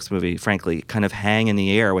any Netflix movie, frankly, kind of hang in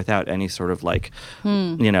the air without any sort of like,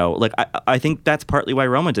 you know, like I think that's partly why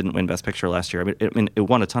Roma didn't win Best Picture last year. I mean, it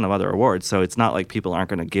won a ton of other awards, so it's not like people aren't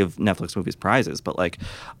going to give Netflix movies prizes. But like,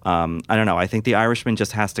 I don't know. I think The Irishman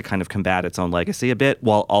just has to kind of combat its own legacy a bit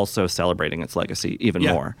while also celebrating its legacy even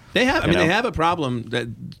more. They have. They have a problem that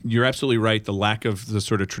you're absolutely right. The lack of the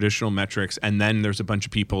sort of traditional metrics, and then there's a bunch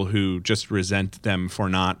of people who just resent them for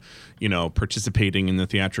not, you know, participating in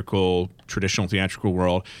the traditional theatrical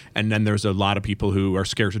world. And then there's a lot of people who are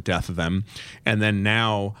scared to death of them. And then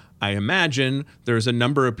now I imagine there's a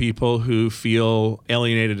number of people who feel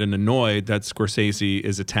alienated and annoyed that Scorsese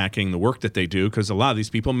is attacking the work that they do, because a lot of these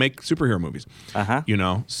people make superhero movies. You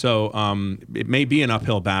know, so it may be an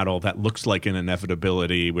uphill battle that looks like an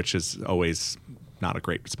inevitability, which is always not a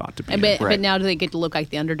great spot to be But, in. but now do they get to look like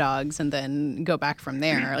the underdogs and then go back from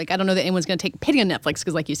there? Like, I don't know that anyone's going to take pity on Netflix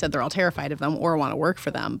because, like you said, they're all terrified of them or want to work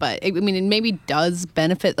for them. But, I mean, it maybe does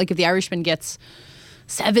benefit. Like, if The Irishman gets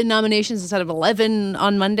 7 nominations instead of 11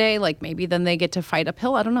 on Monday, like, maybe then they get to fight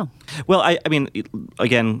uphill. I don't know. Well, I mean,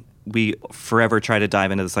 again, we forever try to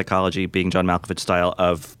dive into the psychology, being John Malkovich style,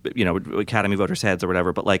 of, you know, Academy voters' heads or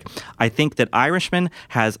whatever. But, like, I think that Irishman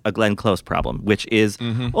has a Glenn Close problem, which is,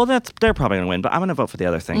 well, they're probably going to win, but I'm going to vote for the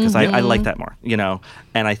other thing because I like that more, you know.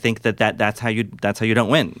 And I think that's how you don't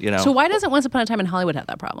win, you know. So why doesn't Once Upon a Time in Hollywood have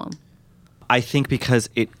that problem? I think because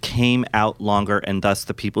it came out longer, and thus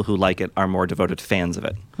the people who like it are more devoted fans of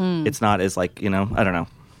it. It's not as, like, you know, I don't know.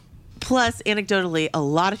 Plus, anecdotally, a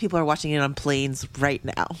lot of people are watching it on planes right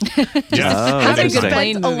now. Having interesting.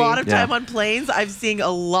 Spent a lot of time Yeah. on planes. I'm seeing a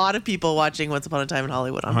lot of people watching Once Upon a Time in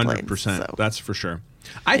Hollywood on 100%. planes. So. That's for sure.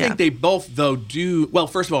 I Yeah. think they both, though, do. Well,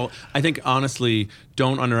 first of all, I think, honestly,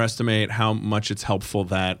 don't underestimate how much it's helpful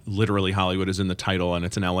that literally Hollywood is in the title and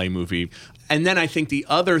it's an LA movie. And then I think the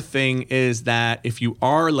other thing is that if you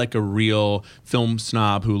are like a real film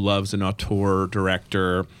snob who loves an auteur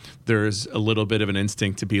director, there's a little bit of an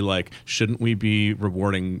instinct to be like, shouldn't we be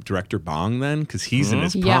rewarding director Bong then? Because he's in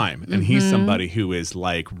his Yeah. prime. And he's somebody who is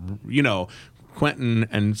like, you know, Quentin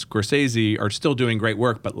and Scorsese are still doing great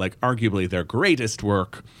work, but like arguably their greatest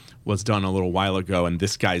work was done a little while ago, and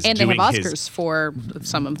this guy's And they doing have his Oscars for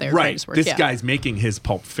some of their right. greatest work. This yeah. guy's making his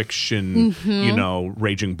Pulp Fiction, you know,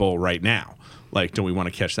 Raging Bull right now. Like, do we want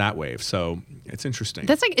to catch that wave? So it's interesting.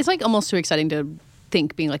 That's like, it's like almost too exciting to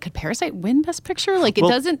think, being like, could Parasite win Best Picture? Like, it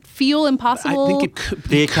Well, doesn't feel impossible. I think it could.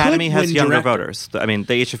 The it Academy could has win younger director. voters. I mean,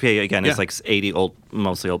 the HFPA again Yeah. is like 80 old,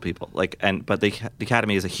 mostly old people. Like, but the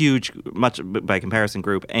Academy is a huge, much by comparison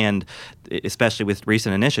group, and especially with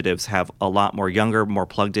recent initiatives, have a lot more younger, more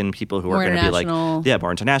plugged in people who More are going to be like, international. yeah,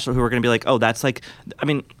 more international, who are going to be like, oh, that's like, I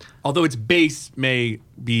mean, Although its base may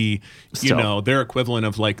be, you Still. know, their equivalent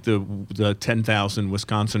of like the 10,000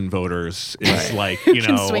 Wisconsin voters is like, you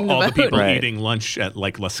Can know, swing the all the vote. people Right. eating lunch at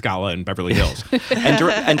like La Scala in Beverly Hills.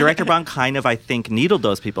 and Director Bong kind of, I think, needled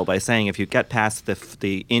those people by saying if you get past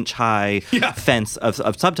the inch high fence of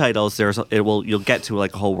subtitles, you'll get to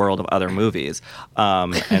like a whole world of other movies,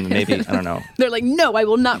 and maybe I don't know. They're like, no, I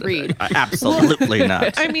will not read. Absolutely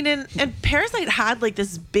not. I mean, and Parasite had like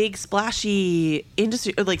this big splashy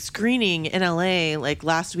industry, or, like screening in LA like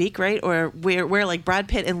last week, right? Or where like Brad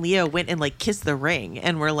Pitt and Leo went and like kissed the ring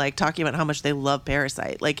and were like talking about how much they love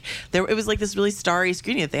Parasite. Like it was like this really starry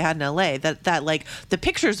screening that they had in LA. That like the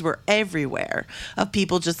pictures were everywhere of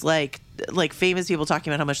people just like famous people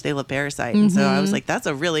talking about how much they love Parasite. And so I was like, that's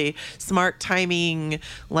a really smart timing,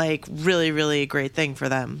 like really, really great thing for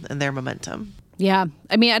them and their momentum. Yeah.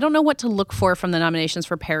 I mean, I don't know what to look for from the nominations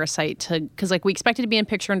for Parasite because like we expected to be in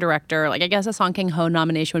picture and director. Like I guess a Song Kang-ho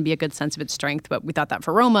nomination would be a good sense of its strength, but we thought that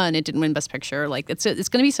for Roma and it didn't win Best Picture. Like it's going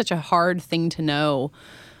to be such a hard thing to know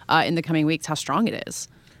in the coming weeks how strong it is.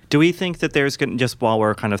 Do we think that there's just while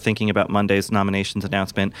we're kind of thinking about Monday's nominations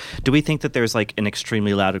announcement, do we think that there's like an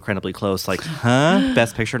extremely loud, incredibly close, like,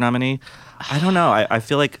 Best Picture nominee? I don't know. I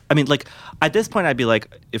feel like, I mean, like at this point, I'd be like,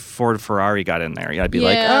 if Ford Ferrari got in there, I'd be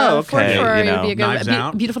like, oh, Ford okay, Ferrari you know. would be a good, Knives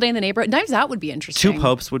Out. Beautiful Day in the Neighborhood. Knives Out would be interesting. Two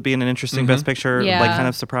Popes would be an interesting Best Picture, like kind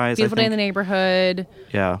of surprise. Beautiful I Day in think. the Neighborhood.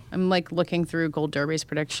 Yeah. I'm like looking through Gold Derby's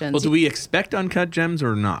predictions. Well, do we expect Uncut Gems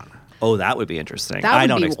or not? Oh, that would be interesting. That would I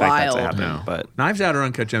don't be expect wild. that to happen, No. but Knives Out or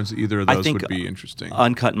Uncut Gems, either of I those think would be interesting.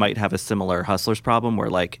 Uncut might have a similar Hustlers problem, where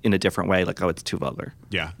like in a different way, like it's too vulgar.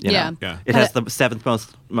 yeah. You Yeah. know? Yeah. It has the seventh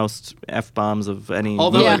most F bombs of any.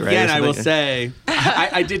 Although, movie, right, again, or I will something. say,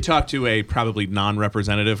 I did talk to a probably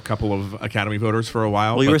non-representative couple of Academy voters for a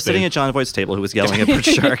while. Well, you but were sitting they- at John Voight's table, who was yelling at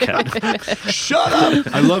Patricia Arquette. Shut up!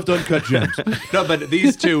 I loved Uncut Gems. No, but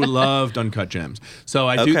these two loved Uncut Gems. So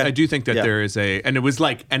I do think that Yeah. there is and it was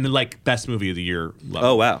like best movie of the year. Level.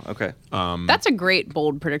 Oh wow, okay. That's a great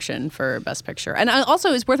bold prediction for Best Picture. And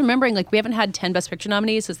also, it's worth remembering, like, we haven't had 10 Best Picture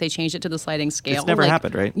nominees since they changed it to the sliding scale. It's never Like,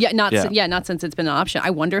 happened, right? Yeah, not Yeah. not since it's been an option. I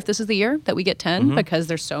wonder if this is the year that we get 10 because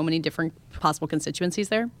there's so many different possible constituencies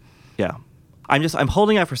there. Yeah. I'm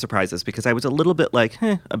holding out for surprises because I was a little bit like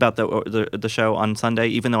about the show on Sunday,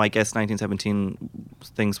 even though I guess 1917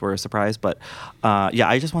 things were a surprise. But yeah,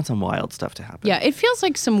 I just want some wild stuff to happen. Yeah, it feels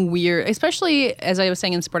like some weird, especially as I was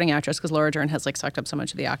saying in Supporting Actress, because Laura Dern has like sucked up so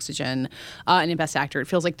much of the oxygen, and in Best Actor, it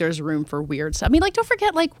feels like there's room for weird stuff. I mean, like don't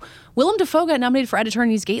forget, like Willem Dafoe got nominated for At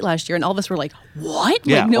Eternity's Gate last year, and all of us were like, "What?"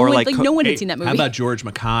 Yeah, like no or one, like like no one Hey, had seen that movie. How about George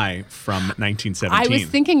Mackay from 1917? I was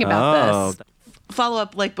thinking about this.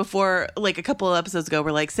 follow-up like before, like a couple of episodes ago,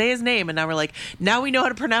 we're like, say his name, and now we're like, now we know how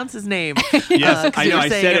to pronounce his name. Yes, I you know. were I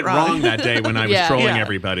saying said it it wrong that day when I was Yeah. trolling Yeah.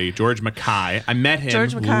 everybody. George Mackay. I met him.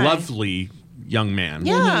 George Mackay. Lovely young man.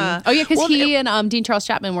 Yeah. Oh yeah, because Well, he and Dean Charles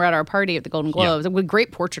Chapman were at our party at the Golden Globes. A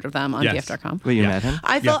great portrait of them on Yes. DF.com. Well, you Yeah. met him?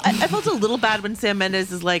 I felt a little bad when Sam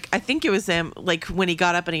Mendes is like, I think it was Sam, like when he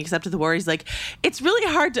got up and he accepted the war, he's like, it's really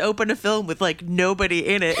hard to open a film with like nobody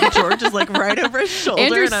in it. And George is like right over his shoulder.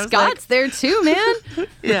 Andrew and I was Scott's there too, man. like,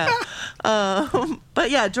 yeah. But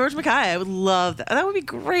yeah, George Mackay, I would love that. That would be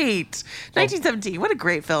great. 1917, what a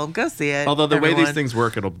great film. Go see it. Although the way these everyone. things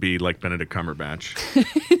work, it'll be like Benedict Cumberbatch.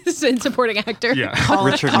 In supporting actor. Yeah.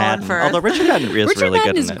 Richard Colin Madden. Firth. Although Richard Madden is Richard really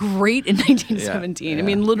Madden good is in it. great in 1917. I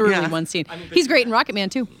mean, literally Yeah. one scene. He's great in Rocket Man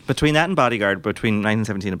too. Between that and Bodyguard, between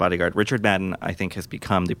 1917 and Bodyguard, Richard Madden, I think, has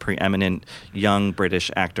become the preeminent young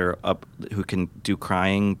British actor who can do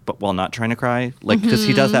crying, but while not trying to cry. Like, because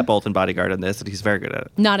he does that both in Bodyguard and this, and he's very good at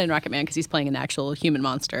it. Not in Rocket Man because he's playing an actual human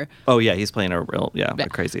monster. Oh, yeah, he's playing a real, Yeah.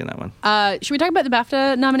 crazy in that one. Should we talk about the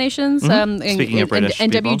BAFTA nominations? Speaking of British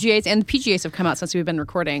and people. WGAs and PGAs have come out since we've been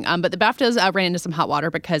recording. But the BAFTAs ran into some hot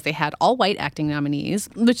water because they had all white acting nominees,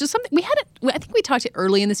 which is something we had. I think we talked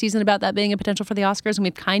early in the season about that being a potential for the Oscars, and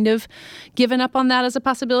we've kind of given up on that as a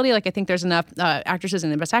possibility. Like I think there's enough actresses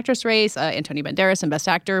in the Best Actress race, Antonio Banderas in Best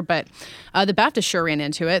Actor, but the BAFTA sure ran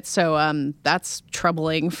into it. So that's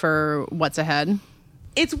troubling for what's ahead.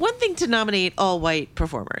 It's one thing to nominate all white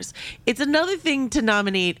performers. It's another thing to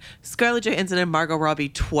nominate Scarlett Johansson and Margot Robbie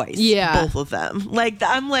twice. Yeah. Both of them. Like,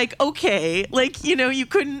 I'm like, okay. Like, you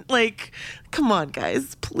couldn't, like, come on,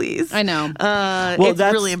 guys, please. I know. It's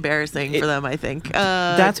really embarrassing for them, I think.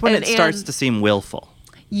 That's when it starts to seem willful,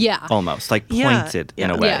 Yeah. almost, like Yeah, pointed yeah.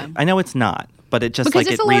 in a way. Yeah. I know it's not, but it just Because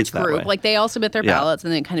like it's it a reads large that group. way. Like they all submit their Yeah. ballots,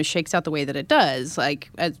 and then it kind of shakes out the way that it does. Like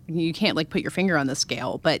you can't like put your finger on the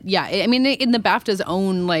scale. But yeah, I mean, in the BAFTA's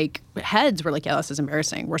own like heads, we're like, yeah, this is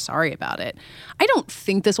embarrassing. We're sorry about it. I don't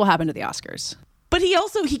think this will happen to the Oscars. But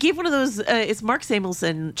he gave one of those, it's Mark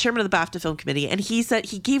Samuelson, chairman of the BAFTA Film Committee, and he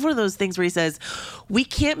gave one of those things where he says, we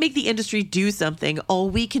can't make the industry do something. All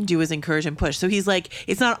we can do is encourage and push. So he's like,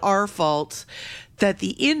 it's not our fault that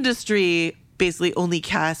the industry basically only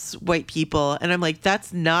casts white people. And I'm like,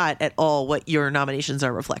 that's not at all what your nominations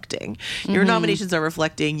are reflecting. Your nominations are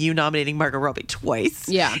reflecting you nominating Margot Robbie twice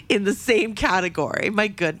in the same category. My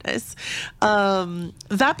goodness.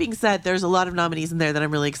 That being said, there's a lot of nominees in there that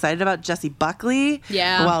I'm really excited about. Jessie Buckley,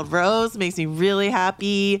 Yeah. Wild Rose makes me really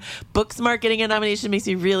happy. Booksmart getting a nomination makes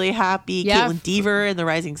me really happy. Yeah. Caitlin Dever in the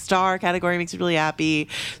Rising Star category makes me really happy.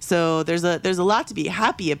 So there's a lot to be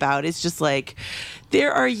happy about. It's just like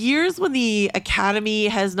there are years when the Academy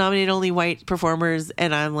has nominated only white performers,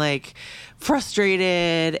 and I'm like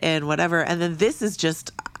frustrated and whatever. And then this is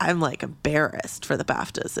just, I'm like embarrassed for the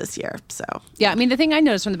BAFTAs this year. So Yeah, I mean, the thing I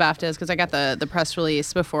noticed from the BAFTAs, because I got the press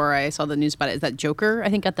release before I saw the news about it, is that Joker, I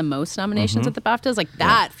think, got the most nominations at the BAFTAs. Like,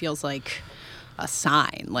 that feels like a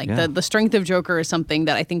sign. Like, the strength of Joker is something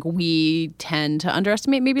that I think we tend to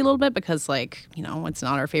underestimate maybe a little bit because, like, it's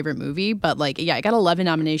not our favorite movie. But, like, yeah, it got 11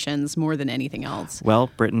 nominations more than anything else. Well,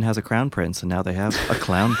 Britain has a crown prince, and now they have a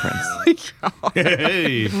clown prince.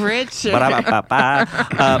 Hey. Richard.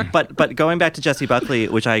 But going back to Jessie Buckley,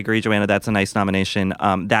 which I agree, Joanna, that's a nice nomination.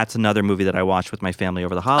 That's another movie that I watched with my family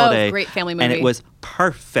over the holiday. Great family movie. And it was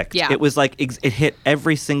perfect. Yeah. It was like it hit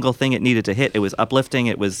every single thing it needed to hit. It was uplifting.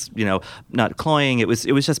 It was not cloying. It was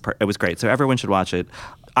just it was great. So everyone should watch it.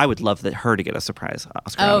 I would love her to get a surprise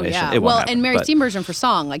Oscar nomination. Yeah. It won't Well, happen, and Mary but- Steenburgen for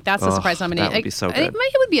song, like that's a surprise nomination. that would be so It good.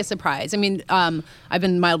 would be a surprise. I mean, I've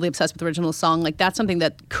been mildly obsessed with the original song. Like that's something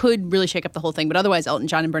that could really shake up the whole thing. But otherwise, Elton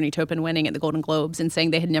John and Bernie Taupin winning at the Golden Globes and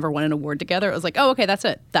saying they had never won an award together, it was like, oh, okay, that's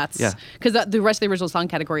it. That's because the rest of the original song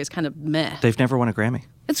category is kind of meh. They've never won a Grammy.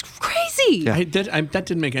 It's crazy. That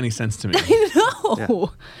didn't make any sense to me.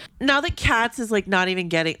 No. Now that Cats is like not even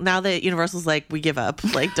getting, now that Universal's like, we give up,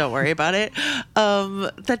 like don't worry about it.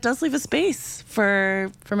 That does leave a space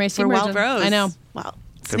for Mary for Wild Steenburgen. Rose. I know. Wow.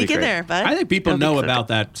 Could be Sneak in great. there, bud. I think people That'll be know so about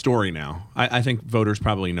good. that story now. I think voters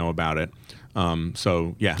probably know about it.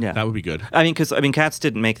 So that would be good. I mean, because Cats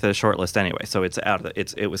didn't make the shortlist anyway, so it's out of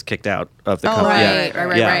it was kicked out of the. Oh,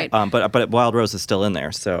 company. right. But Wild Rose is still in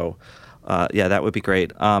there, so that would be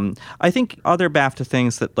great. I think other BAFTA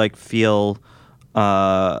things that like feel,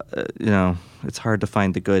 it's hard to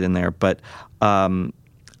find the good in there, but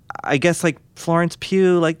I guess like Florence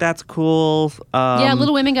Pugh, like that's cool. Yeah,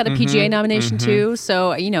 Little Women got a PGA nomination too.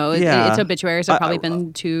 So its obituaries have probably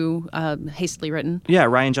been too hastily written. Yeah,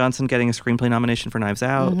 Rian Johnson getting a screenplay nomination for Knives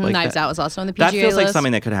Out. Like Knives Out was also on the PGA That feels list. like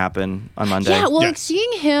something that could happen on Monday. Yeah, well, like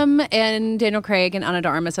seeing him and Daniel Craig and Ana de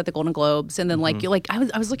Armas at the Golden Globes, and then like I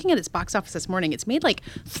was looking at its box office this morning. It's made like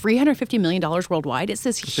 $350 million worldwide. It's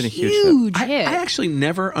this been a huge hit. I actually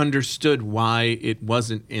never understood why it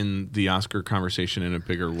wasn't in the Oscar conversation in a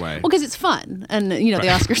bigger way. Well, because it's fun, and the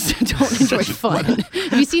Oscars don't enjoy fun.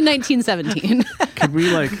 Have you seen 1917? Could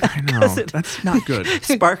we I know that's not good.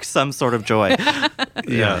 Sparks some sort of joy.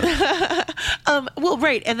 Yeah. Well,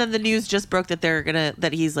 right, and then the news just broke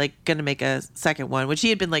that he's gonna make a second one, which he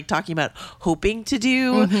had been talking about hoping to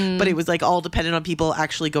do, but it was all dependent on people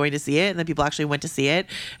actually going to see it, and then people actually went to see it,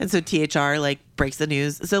 and so THR breaks the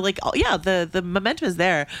news. So the momentum is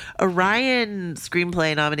there. A Ryan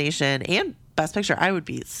screenplay nomination and Best Picture, I would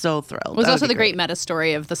be so thrilled. It was also the great meta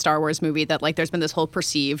story of the Star Wars movie that there's been this whole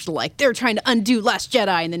perceived they're trying to undo Last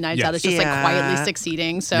Jedi, and then Knives Out is just quietly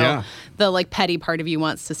succeeding. So the petty part of you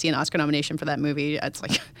wants to see an Oscar nomination for that movie. It's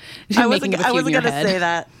I wasn't gonna say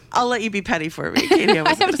that. I'll let you be petty for me, Katie.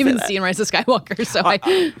 I haven't even seen Rise of Skywalker, so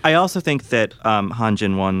I also think that Han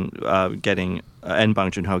Jin-won getting and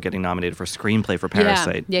Bong Joon-ho getting nominated for screenplay for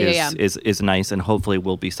Parasite is nice, and hopefully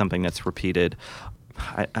will be something that's repeated.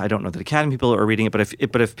 I don't know that Academy people are reading it,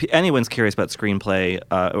 but if anyone's curious about screenplay,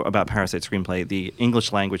 about Parasite screenplay, the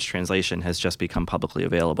English language translation has just become publicly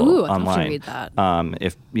available online. I'd love to read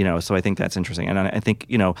that. So I think that's interesting, and I think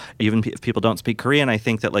even if people don't speak Korean, I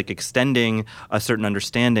think that extending a certain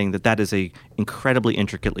understanding that is a incredibly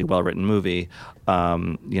intricately well written movie.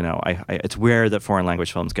 It's rare that foreign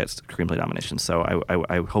language films get screenplay nominations, so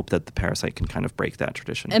I hope that the Parasite can kind of break that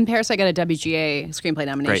tradition. And Parasite got a WGA screenplay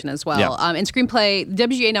nomination as well. Yeah. And screenplay,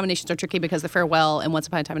 WGA nominations are tricky because The Farewell and Once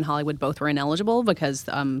Upon a Time in Hollywood both were ineligible because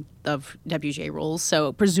of WGA rules.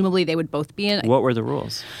 So presumably they would both be in. What were the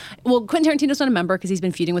rules? Well, Quentin Tarantino's not a member because he's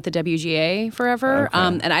been feuding with the WGA forever.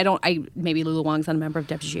 Okay. And maybe Lulu Wang's not a member of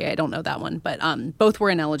WGA. I don't know that one, but both were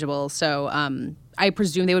ineligible. So I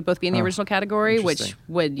presume they would both be in the original category, which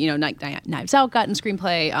would Knives Out got in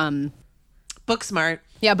screenplay. Booksmart.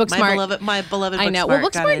 Yeah, Booksmart. My beloved Booksmart. I know. Well,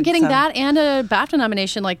 Booksmart getting that and a BAFTA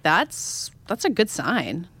nomination, that's a good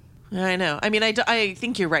sign. I know. I mean, I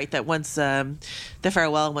think you're right that once The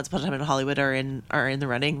Farewell and Once Upon a Time in Hollywood are in the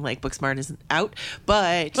running, Booksmart isn't out.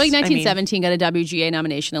 But 1917 got a WGA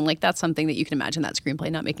nomination, and that's something that you can imagine that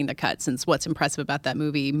screenplay not making the cut, since what's impressive about that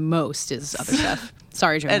movie most is other stuff.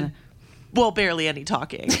 Sorry, Joanna. Barely any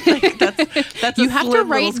talking. That's you have to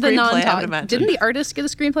write the non-talk. Didn't the artist get a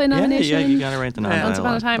screenplay nomination? Yeah, you got to write the non-dialogue. Once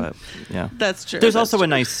Upon a Time. But, yeah, that's true. There's also a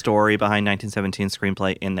nice story behind 1917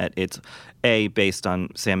 screenplay in that it's based on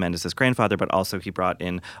Sam Mendes' grandfather, but also he brought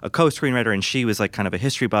in a co-screenwriter, and she was kind of a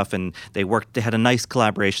history buff, and they had a nice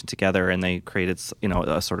collaboration together, and they created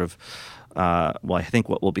a sort of. I think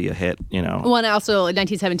what will be a hit, Well, and also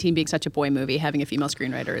 1917 being such a boy movie, having a female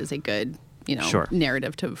screenwriter is a good,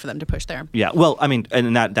 narrative for them to push there. Yeah, well, I mean,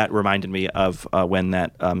 and that reminded me of when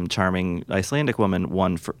that charming Icelandic woman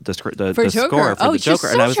won for the score for the Joker,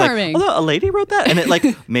 so and I was charming. like, a lady wrote that, and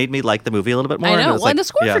it made me like the movie a little bit more. I know. And the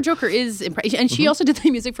score for Joker is impressive, and she also did the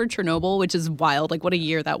music for Chernobyl, which is wild. What a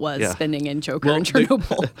year that was spending in Joker and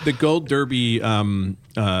Chernobyl. The Gold Derby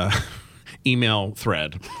email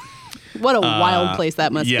thread. What a wild place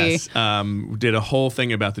that must be. Yes, did a whole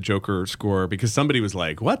thing about the Joker score because somebody was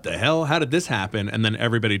like, what the hell? How did this happen? And then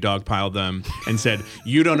everybody dogpiled them and said,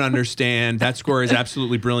 you don't understand. That score is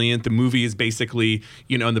absolutely brilliant. The movie is basically,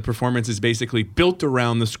 and the performance is basically built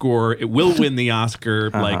around the score. It will win the Oscar.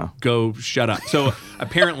 Go shut up. So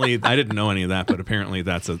apparently, I didn't know any of that, but apparently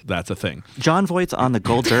that's a thing. Jon Voight's on the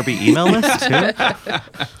Gold Derby email list too.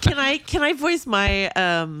 Can I voice my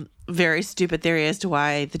very stupid theory as to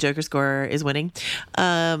why the Joker score is winning?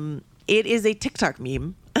 It is a TikTok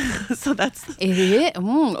meme. So that's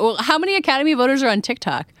Well, how many Academy voters are on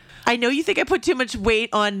TikTok? I know you think I put too much weight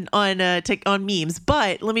on memes,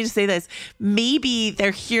 but let me just say this: maybe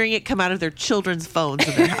they're hearing it come out of their children's phones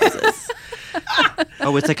in their houses.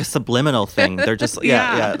 Oh, it's like a subliminal thing. They're just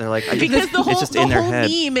they're like because it's just in their head.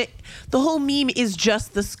 The whole meme is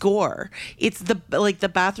just the score. It's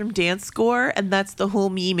the bathroom dance score, and that's the whole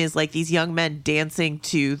meme is these young men dancing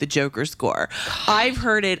to the Joker score. I've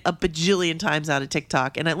heard it a bajillion times out of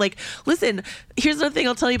TikTok, and listen. Here's another thing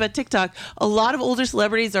I'll tell you about TikTok. A lot of older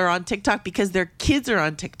celebrities are on TikTok because their kids are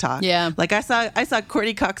on TikTok. Yeah, I saw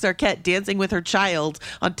Courtney Cox Arquette dancing with her child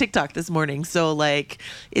on TikTok this morning. So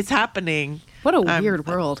it's happening. What a weird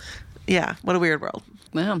world. Yeah, what a weird world.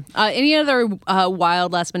 Wow. Any other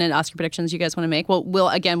wild last-minute Oscar predictions you guys want to make? Well, we'll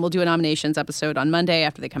do a nominations episode on Monday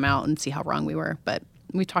after they come out and see how wrong we were. But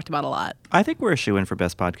we talked about a lot. I think we're a shoo-in for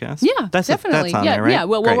Best Podcast. Yeah, definitely. That's on there, right? Yeah,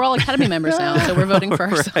 well, we're all Academy members now, so we're voting for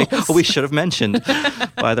ourselves. Right. Well, we should have mentioned,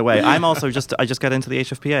 by the way. I'm also I just got into the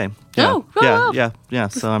HFPA. Yeah. Oh, yeah.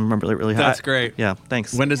 So I'm really happy. That's great. Yeah,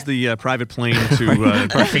 thanks. When does the private plane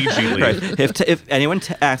to Fiji leave? Right. If anyone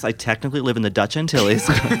asks, I technically live in the Dutch Antilles.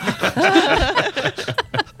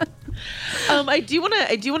 I do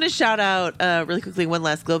want to shout out really quickly one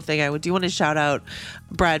last Globe thing. I do want to shout out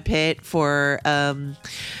Brad Pitt for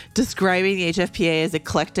describing the HFPA as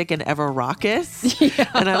eclectic and ever raucous.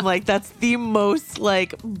 Yeah. And I'm like, that's the most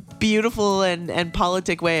like beautiful and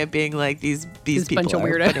politic way of being like these people bunch of are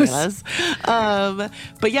weirdos. bananas.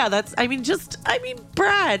 But yeah,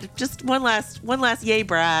 Brad, just one last yay,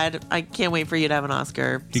 Brad. I can't wait for you to have an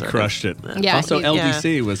Oscar. He crushed it. Yeah, also,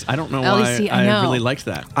 LDC was, I don't know why I really liked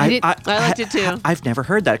that. I liked it too. I've never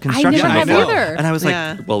heard that construction. I never have either. And I was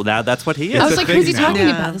like, well, now that's what he is. I was like, who's he talking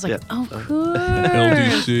now. about? I was like, oh, cool.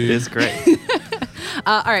 LDC is great.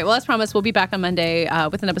 All right. Well, as promised, we'll be back on Monday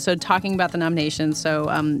with an episode talking about the nominations.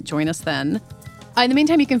 So join us then. In the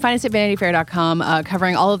meantime, you can find us at VanityFair.com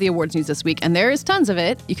covering all of the awards news this week, and there is tons of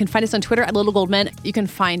it. You can find us on Twitter at Little Gold Men. You can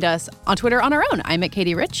find us on Twitter on our own. I'm at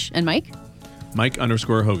Katie Rich and Mike.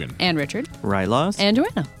 Mike_Hogan. And Richard. Rylaws. And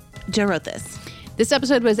Joanna. Joe wrote this. This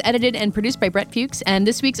episode was edited and produced by Brett Fuchs, and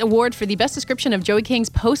this week's award for the best description of Joey King's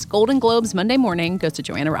post-Golden Globes Monday morning goes to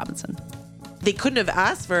Joanna Robinson. They couldn't have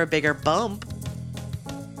asked for a bigger bump.